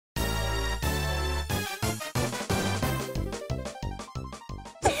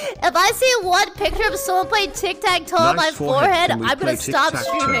If I see one picture of someone playing tic-tac-toe on my forehead, I'm gonna stop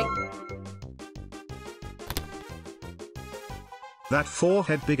streaming. That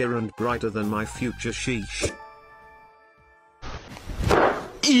forehead bigger and brighter than my future sheesh.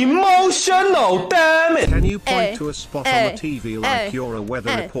 Emotional, damn it! Can you point to a spot on the TV like you're a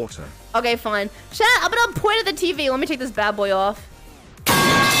weather reporter? Okay, fine. Chat, I'm gonna point at the TV. Let me take this bad boy off.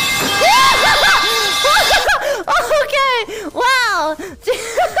 Okay, wow.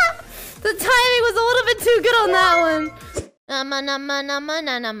 The timing was a little bit too good on that one.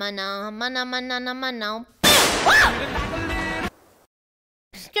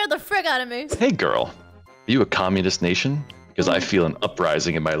 Scared the frick out of me. Hey girl, are you a communist nation? Because I feel an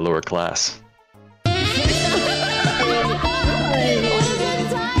uprising in my lower class.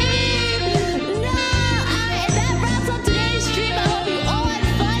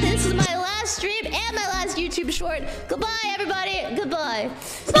 YouTube short. Goodbye, everybody. Goodbye.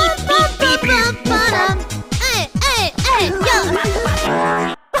 Hey, yo. Wait,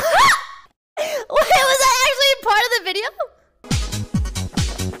 was that actually part of the video?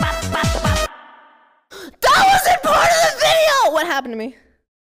 That wasn't part of the video! What happened to me?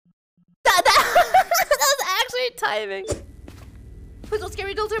 That was actually timing. Please don't scare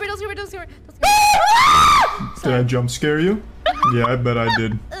me, don't scare me, don't scare me, don't scare me. Did I jump scare you? Yeah, I bet I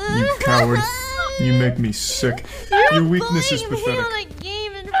did. You coward. You make me sick. Your weakness is pathetic. On a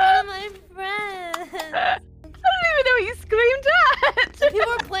game in front of my friends. I don't even know what you screamed at.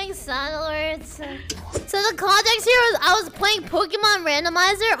 People were playing sound alerts. So the context here was I was playing Pokemon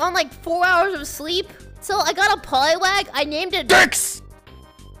Randomizer on like 4 hours of sleep. So I got a Poliwag. I named it Dex.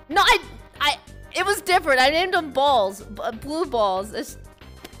 No, it was different. I named them balls, blue balls.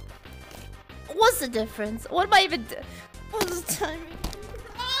 What's the difference? What am I even? What's the timing?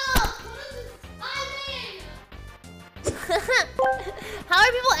 How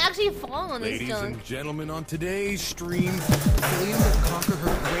are people actually falling on this junk? Ladies and gentlemen, on today's stream, Filian will conquer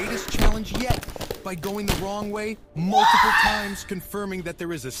her greatest challenge yet by going the wrong way multiple times, confirming that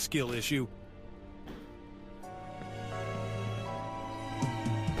there is a skill issue.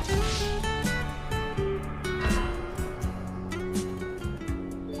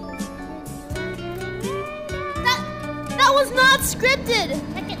 That was not scripted!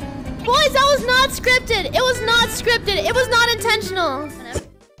 Boys, that was not scripted! It was not scripted! It was not intentional!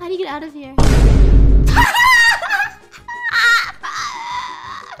 How do you get out of here?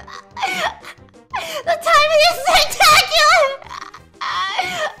 The timing is spectacular!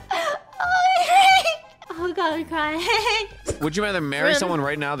 Oh god, I'm crying. Would you rather marry someone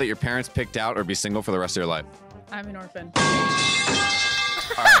right now that your parents picked out or be single for the rest of your life? I'm an orphan.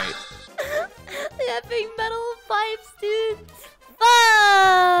 Alright. The epic metal pipes, dude.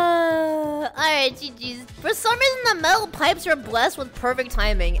 Alright, GG's. For some reason, the metal pipes are blessed with perfect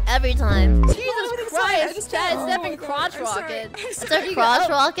timing every time. Jesus Christ, Chad, it's epic crotch rocket. It's a crotch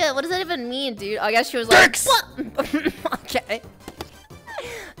rocket? What does that even mean, dude? I guess she was like, what? Okay.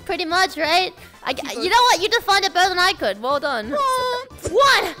 Pretty much, right? You know what? You defined it better than I could. Well done. 1,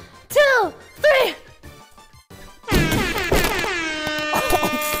 2, 3.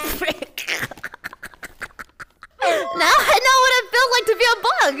 Now I know what it feels like to be a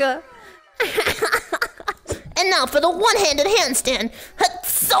bug. And now for the one-handed handstand.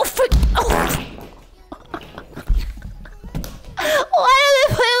 So freak. Oh. Why do they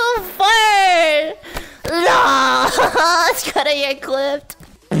play with fire? No, it's gonna get clipped.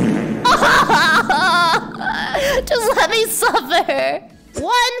 Just let me suffer.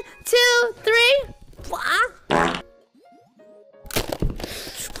 1, 2, 3.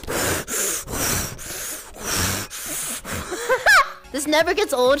 This never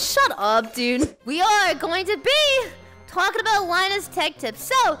gets old. Shut up, dude. We are going to be talking about Linus Tech Tips.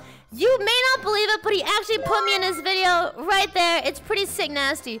 So, you may not believe it, but he actually put me in this video right there. It's pretty sick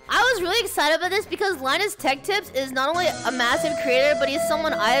nasty. I was really excited about this because Linus Tech Tips is not only a massive creator, but he's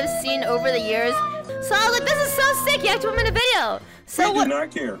someone I have seen over the years. So I was like, this is so sick. You have to put him in a video. So we do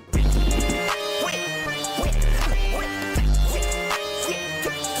not care. Let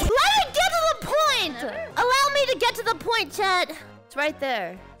me get to the point. Allow me to get to the point, chat. It's right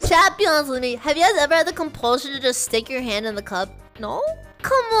there. Chat, be honest with me. Have you guys ever had the compulsion to just stick your hand in the cup? No?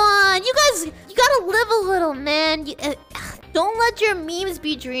 Come on, you guys, you gotta live a little, man. Don't let your memes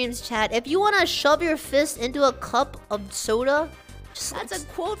be dreams, chat. If you wanna shove your fist into a cup of soda, that's a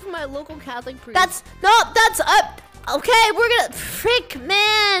quote from my local Catholic priest. Okay, we're gonna, frick,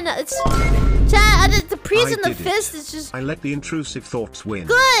 man. It's, chat, the priest and the fist is just. I let the intrusive thoughts win.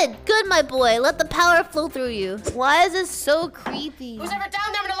 Good, my boy. Let the power flow through you. Why is this so creepy? Who's ever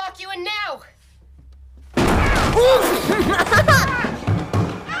down there? I'm gonna lock you in now.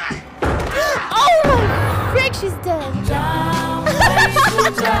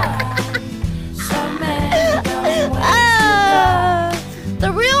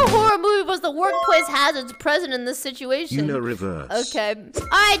 The real horror movie was the workplace hazards present in this situation. Reverse. Okay.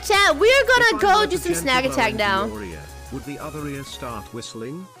 Alright, chat, we're gonna go do some snack attack now. Would the other ear start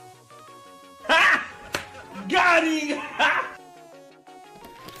whistling? Ha! Got him!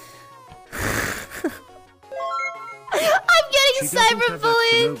 I'm getting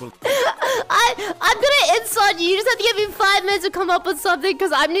cyberbullied. I'm gonna insult you. You just have to give me 5 minutes to come up with something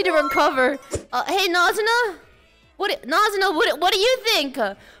because I need to recover. Hey, Nazuna? Nazuna, what do you think?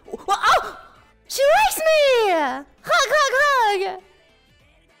 Oh! She likes me! Hug!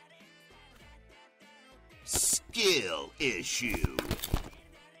 Skill issue.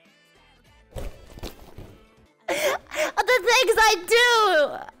 The things I do!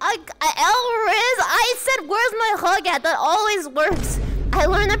 Elriz, I said, where's my hug at? That always works. I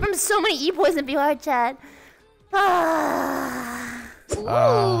learned that from so many E-Poison VR chat.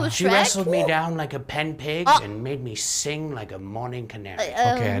 Ooh, she wrestled me down like a pen pig and made me sing like a morning canary.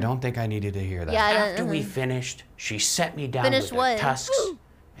 Okay, I don't think I needed to hear that. Yeah, After we finished, she set me down with her tusks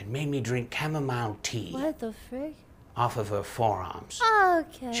and made me drink chamomile tea. What the frick? Off of her forearms.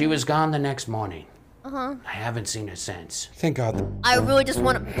 Okay. She was gone the next morning. I haven't seen her since. Thank God. I really just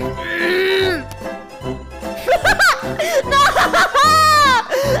want to... No!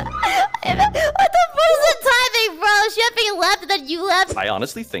 What the fuck is the timing, bro? Shipping left and then you left. I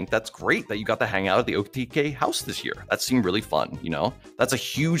honestly think that's great that you got to hang out at the OTK house this year. That seemed really fun, you know? That's a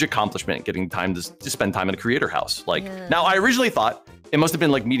huge accomplishment, getting time to spend time in a creator house. Like, now I originally thought it must have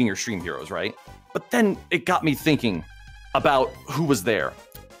been like meeting your stream heroes, right? But then it got me thinking about who was there.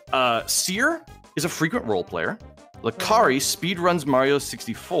 Seer is a frequent role player. Lakari speedruns Mario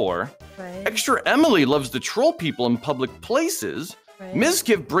 64. Right. Extra Emily loves to troll people in public places. Right.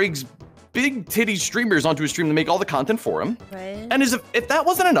 Mizkiv brings big titty streamers onto his stream to make all the content for him. Right. And if that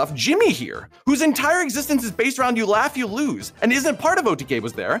wasn't enough, Jimmy here, whose entire existence is based around you laugh, you lose, and isn't part of OTK,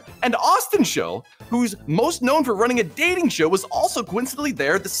 was there. And Austin Show, who's most known for running a dating show, was also coincidentally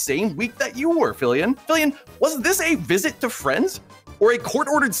there the same week that you were, Filian. Filian, was this a visit to friends? Or a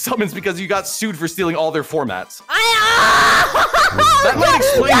court-ordered summons because you got sued for stealing all their formats? That might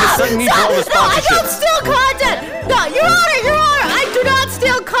explain the sudden need for all the sponsorship. No, I don't steal content! No, Your Honor, I do not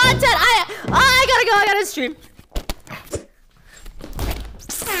steal content! I gotta go, I gotta stream.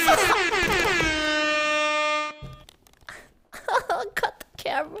 Cut the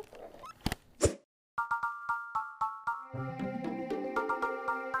camera.